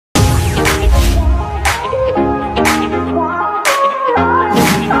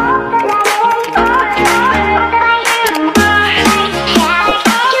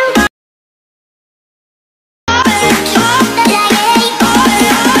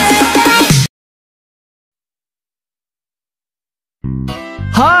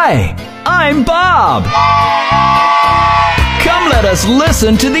Hi, I'm Bob. Come let us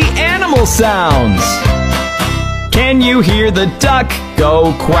listen to the animal sounds. Can you hear the duck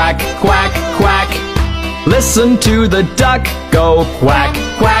go quack, quack, quack? Listen to the duck go quack,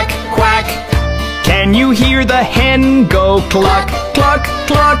 quack, quack. Can you hear the hen go cluck, cluck,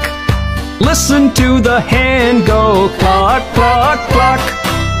 cluck? Listen to the hen go cluck, cluck, cluck.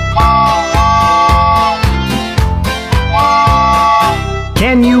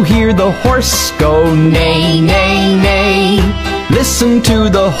 Can you hear the horse go neigh, neigh, neigh? Listen to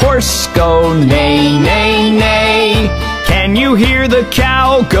the horse go neigh, neigh, neigh. Can you hear the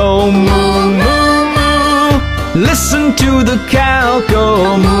cow go moo, moo, moo? Listen to the cow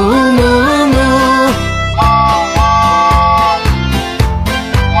go moo, moo, moo.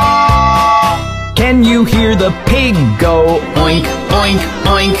 Can you hear the pig go oink, oink,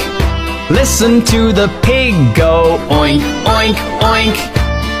 oink? Listen to the pig go oink, oink, oink.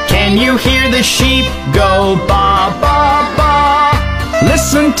 Can you hear the sheep go ba, ba, ba?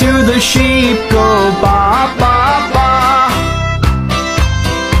 Listen to the sheep go ba, ba, ba.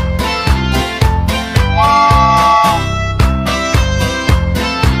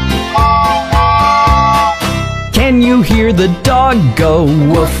 Can you hear the dog go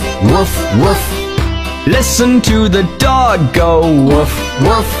woof, woof, woof? Listen to the dog go woof,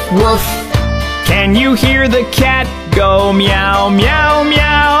 woof, woof. Can you hear the cat go meow, meow,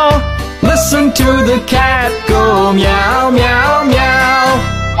 meow? Listen to the cat go meow, meow, meow.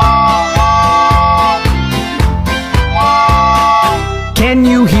 Can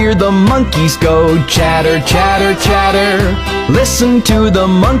you hear the monkeys go chatter, chatter, chatter? Listen to the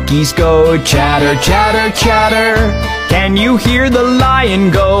monkeys go chatter, chatter, chatter. Can you hear the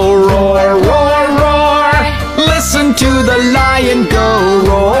lion go roar, roar, roar? Listen to the lion go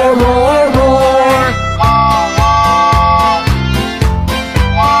roar, roar, roar.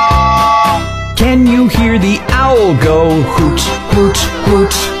 Can you hear the owl go hoot, hoot,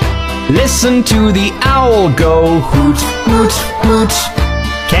 hoot? Listen to the owl go hoot, hoot, hoot.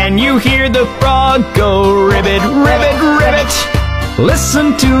 Can you hear the frog go ribbit, ribbit, ribbit?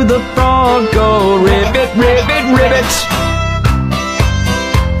 Listen to the frog go ribbit, ribbit, ribbit.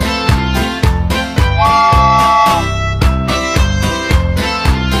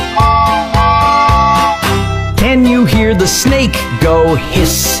 Can you hear the snake go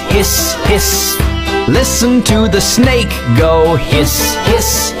hiss, hiss, hiss? Listen to the snake go hiss,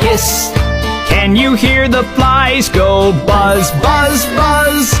 hiss, hiss. Can you hear the flies go buzz, buzz,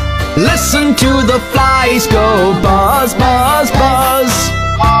 buzz? Listen to the flies go buzz, buzz, buzz.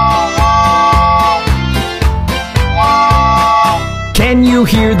 Can you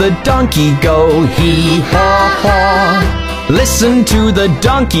hear the donkey go hee haw haw? Listen to the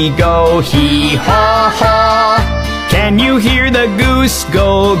donkey go hee haw haw. Can you hear the goose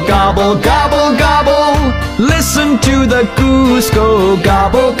go gobble, gobble, gobble? Listen to the goose go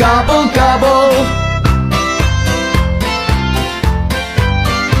gobble, gobble, gobble.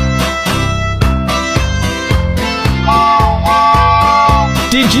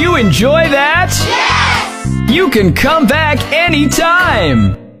 Did you enjoy that? Yes! You can come back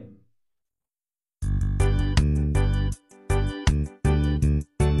anytime.